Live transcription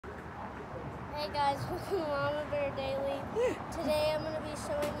Hey guys, welcome to Mama Bear Daily. Today I'm going to be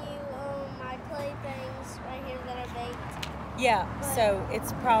showing you my playthings right here that I baked. Yeah, so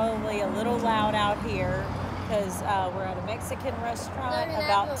it's probably a little loud out here because we're at a Mexican restaurant. They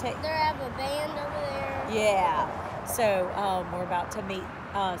have a band over there. Yeah, so we're about to meet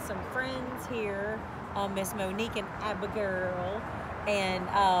some friends here, Miss Monique and Abigail. And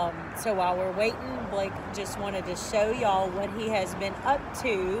so while we're waiting, Blake just wanted to show y'all what he has been up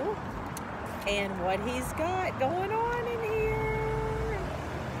to and what he's got going on in here.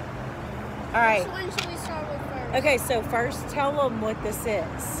 All right. Which one should we start with first? Okay, so first tell them what this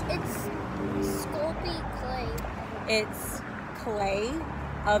is. It's Sculpey clay. It's clay,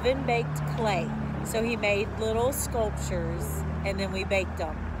 oven-baked clay. So he made little sculptures and then we baked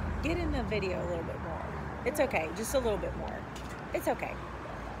them. Get in the video a little bit more. It's okay, just a little bit more. It's okay.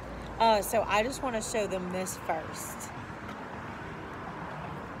 So I just want to show them this first.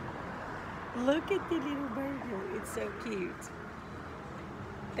 Look at the little burger. It's so cute.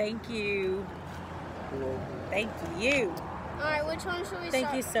 Thank you. Thank you. All right, which one should we start?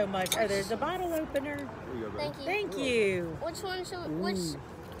 Thank you so much. Oh, there's a bottle opener. Thank you. Thank you. Which one should we,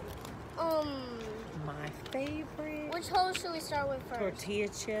 my favorite. Which hole should we start with first? Tortilla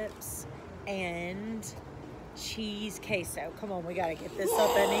chips and cheese queso. Come on, we gotta get this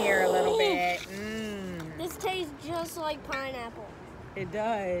up in here a little bit. This tastes just like pineapple. It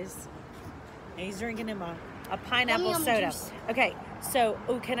does. And he's drinking him a pineapple soda. Juice. Okay, so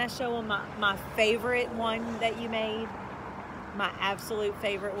can I show him my favorite one that you made? My absolute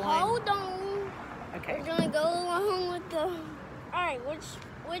favorite one. Hold on. Okay. We're gonna go along with the. All right, which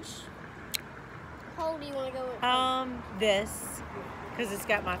hole do you want to go with? This, because it's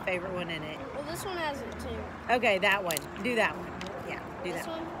got my favorite one in it. Well, this one has it too. Okay, that one. Do that one. Yeah, do This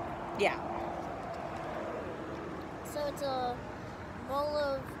that one? Yeah. So it's a bowl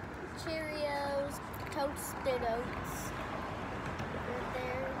of Cheerios, toasted oats. Right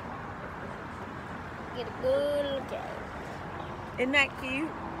there. Get a good look at it. Isn't that cute?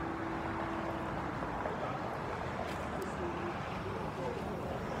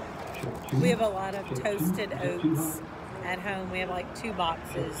 We have a lot of toasted oats at home. We have like 2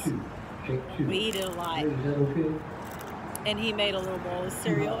 boxes. We eat it a lot. And he made a little bowl of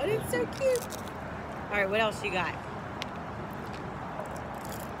cereal, and it's so cute. All right, what else you got?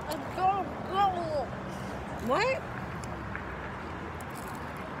 A go. What?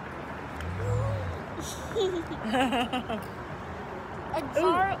 A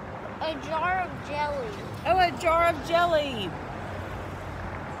jar of jelly. Oh, a jar of jelly.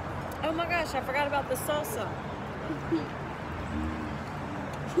 Oh my gosh, I forgot about the salsa.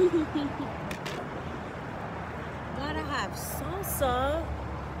 Gotta have salsa,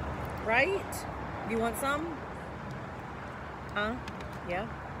 right? You want some? Huh? Yeah?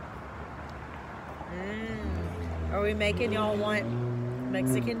 Are we making y'all want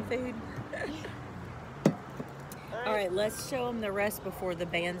Mexican food? All right, let's show them the rest before the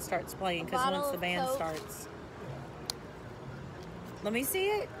band starts playing, because once the band starts. Let me see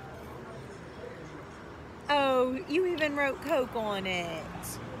it. Oh, you even wrote Coke on it.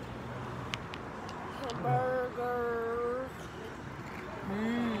 A burger.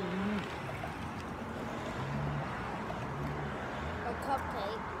 A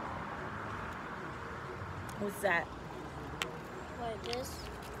cupcake. What's that? What, this?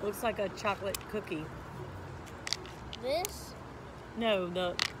 Looks like a chocolate cookie. This? No,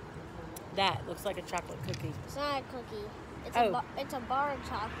 that looks like a chocolate cookie. It's not a cookie. It's a bar of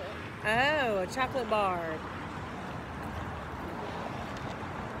chocolate. Oh, a chocolate bar.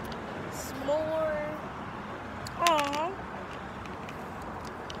 S'more. Aww.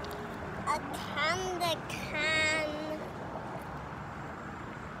 A candy can.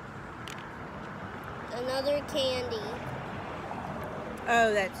 Another candy.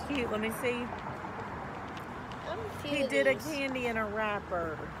 Oh, that's cute. Let me see. He did a these. candy in a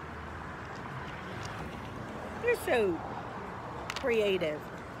wrapper. You're so creative.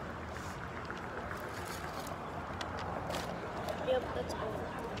 Yep, that's all.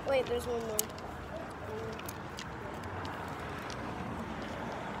 Wait, there's one more.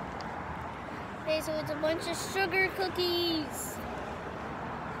 Okay, so it's a bunch of sugar cookies.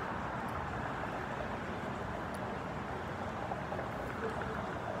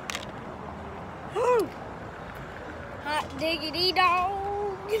 Hot diggity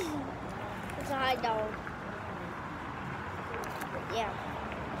dog. It's a hot dog. Yeah.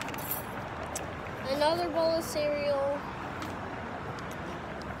 Another bowl of cereal.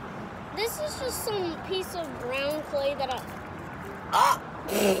 This is just some piece of brown clay that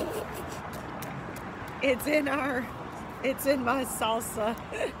It's in my salsa.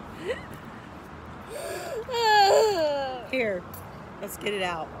 Here, let's get it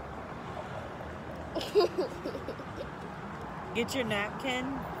out. Get your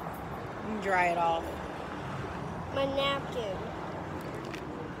napkin and dry it off. My napkin.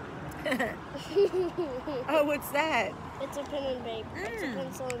 Oh, what's that? It's a pen and paper. It's a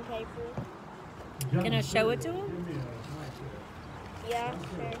pencil and paper. Can I show it to him? Yeah,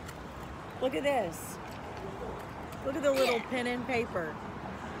 sure. Look at this. Look at the little pen and paper.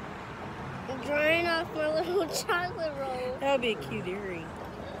 I'm drying off my little chocolate roll. That would be a cute earring.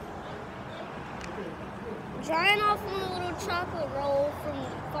 Drying off my little chocolate roll from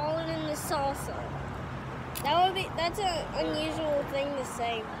falling in the salsa. That's an unusual thing to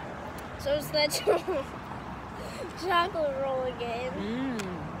say. So it's that chocolate roll again.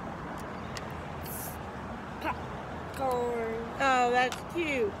 Popcorn. Oh, that's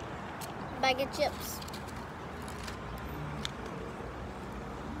cute. Bag of chips.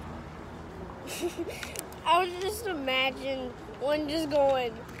 I would just imagine one just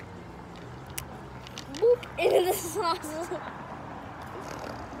going boop into the sauce.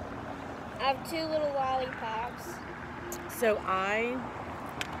 I have 2 little lollipops. So I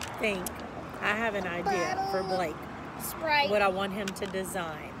think I have an idea for Blake. Sprite. What I want him to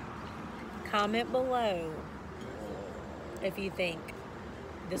design. Comment below if you think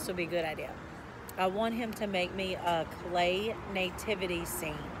this would be a good idea. I want him to make me a clay nativity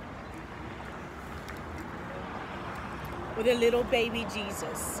scene with a little baby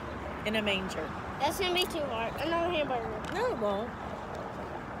Jesus in a manger. That's gonna be too hard. Another hamburger. No, it won't.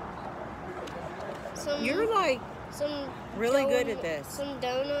 You're like really good at this. Some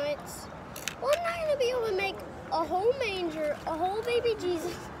donuts. Well, I'm not gonna be able to make a whole manger, a whole baby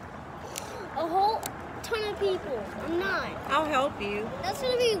Jesus, a whole ton of people. I'm not. I'll help you. That's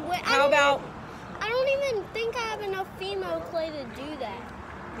gonna be. How about? I don't even think I have enough female clay to do that.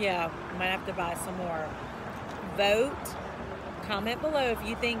 Yeah, might have to buy some more. Vote. Comment below if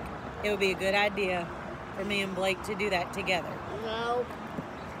you think it would be a good idea for me and Blake to do that together. No.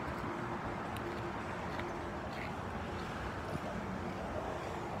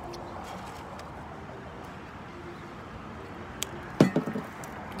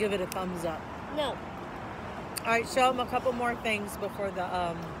 Give it a thumbs up. No. All right, show them a couple more things before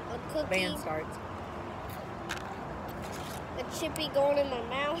the cookie, band starts. A chippy going in my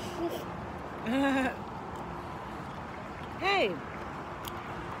mouth. Hey,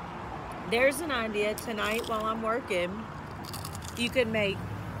 there's an idea tonight while I'm working. You could make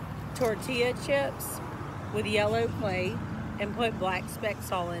tortilla chips with yellow clay and put black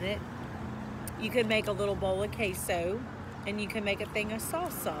specks all in it. You could make a little bowl of queso and you can make a thing of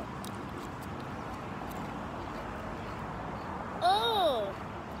salsa. Oh.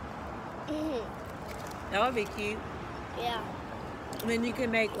 That would be cute. Yeah. And then you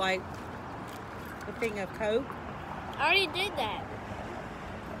can make like a thing of Coke. I already did that.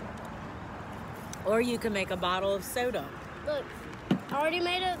 Or you can make a bottle of soda. Look, I already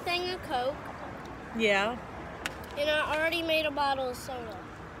made a thing of Coke. Yeah. And I already made a bottle of soda.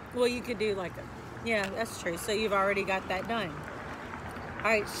 Well, you could do like a, yeah, that's true. So you've already got that done.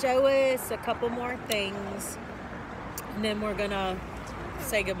 All right, show us a couple more things. And then we're gonna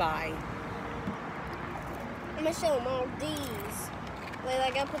say goodbye. I'm gonna show them all these. Wait,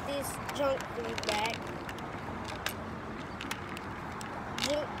 I gotta put these junk food back.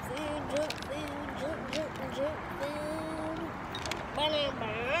 Junk food, junk food, junk food.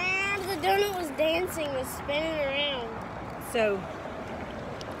 The donut was dancing, was spinning around. So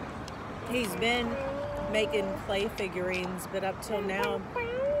he's been making clay figurines, but up till now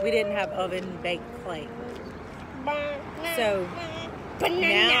we didn't have oven baked clay. So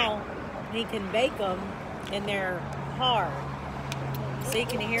now he can bake them and they're hard. So you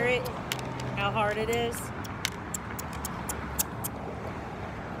can hear it, how hard it is.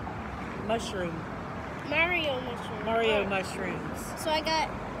 Mushroom. Mario mushrooms. So I got,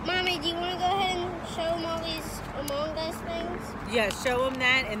 Mommy, do you want to go ahead and show them all these Among Us things? Yeah, show them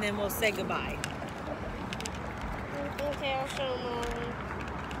that and then we'll say goodbye. Okay, I'll show them all.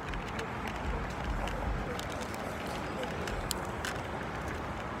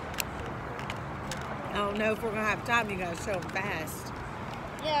 I don't know if we're gonna have time. You gotta show them fast.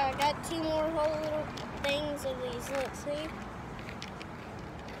 Yeah, I got 2 more whole little things of these. Look, see?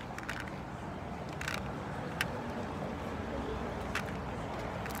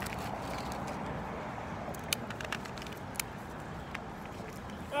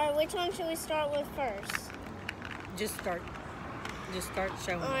 Alright, which one should we start with first? Just start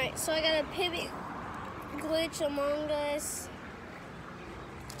showing. Alright, so I got a Pivot Glitch Among Us.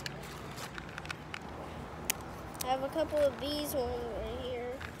 I have a couple of bees one right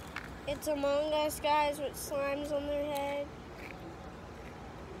here. It's Among Us guys with slimes on their head.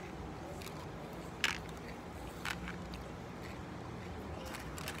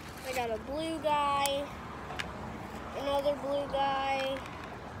 I got a blue guy, another blue guy,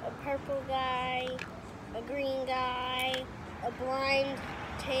 a purple guy, a green guy, a blind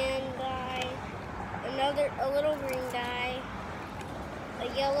tan guy, a little green guy,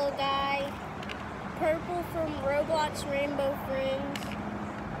 a yellow guy, purple from Roblox Rainbow Friends,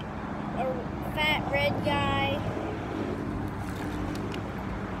 a fat red guy,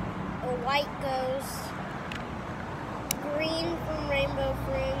 a white ghost, green from Rainbow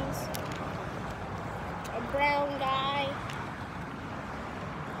Friends, a brown guy,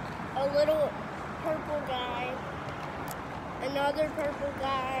 a little purple guy, another purple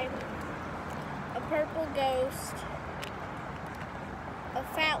guy, a purple ghost, a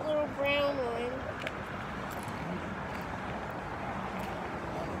fat little brown one,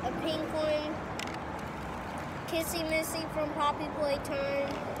 a pink one, Kissy Missy from Poppy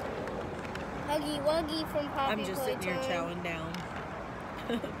Playtime, Huggy Wuggy from Poppy Playtime. I'm just sitting here chowing down.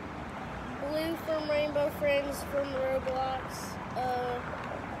 Blue from Rainbow Friends from Roblox.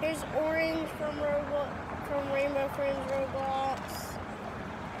 Here's orange from Rainbow Friends Roblox.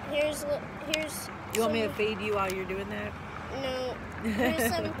 Here's. You want me to feed you while you're doing that? No.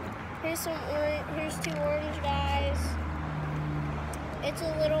 Here's two orange guys. It's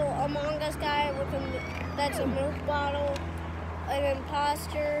a little Among Us guy that's a milk bottle, an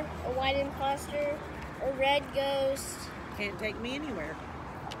imposter, a white imposter, a red ghost. Can't take me anywhere.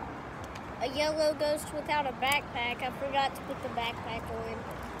 A yellow ghost without a backpack. I forgot to put the backpack on.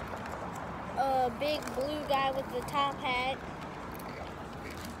 A big blue guy with the top hat.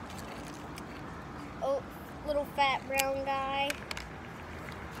 A little fat brown guy.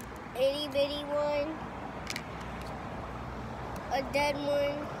 Itty bitty one. A dead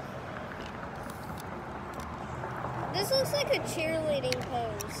one. This looks like a cheerleading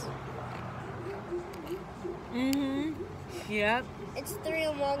pose. Mm-hmm. Yep. It's three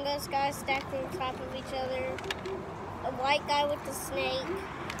Among Us guys stacked on top of each other. A white guy with the snake.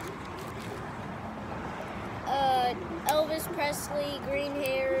 Elvis Presley,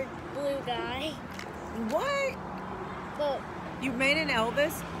 green-haired, blue guy. What? Look. You made an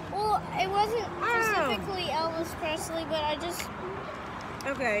Elvis? Well, it wasn't specifically Elvis Presley, but I just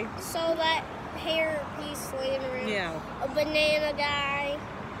saw that hair piece laying around. Yeah. A banana guy.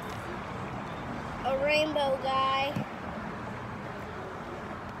 A rainbow guy.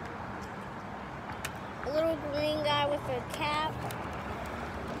 A little green guy with a cap.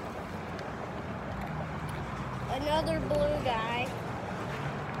 Another blue guy.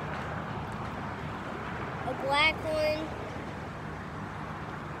 A black one.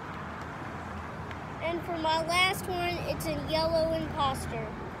 And for my last one, it's a yellow imposter.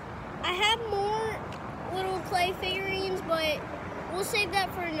 I have more little clay figurines, but we'll save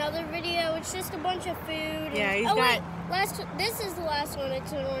that for another video. It's just a bunch of food. Yeah, this is the last one.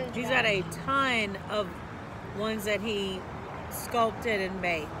 It's an orange He's guy. got a ton of ones that he sculpted and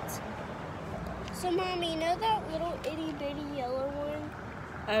baked. So, Mommy, you know that little itty-bitty yellow one?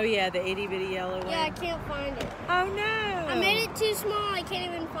 Oh, yeah, the itty-bitty yellow one. Yeah, I can't find it. Oh, no. I made it too small. I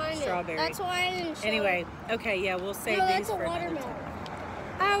can't even find Strawberry. it. That's why I didn't show Anyway, okay, yeah, we'll save these for another time. No, that's a watermelon.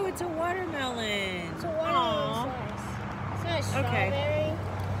 Oh, it's a watermelon. It's a watermelon slice. It's not a strawberry. Okay.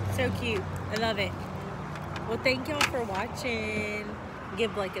 So cute. I love it. Well, thank y'all for watching.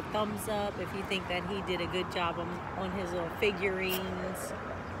 Give like a thumbs up if you think that he did a good job on his little figurines.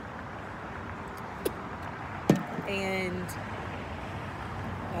 And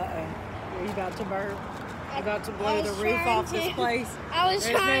are you about to burp? You about to blow the roof off this place? There's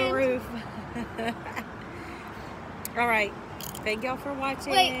no roof. All right. Thank y'all for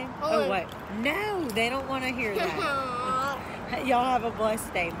watching. Wait, hold on. What? No, they don't want to hear that. Y'all have a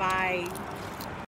blessed day. Bye.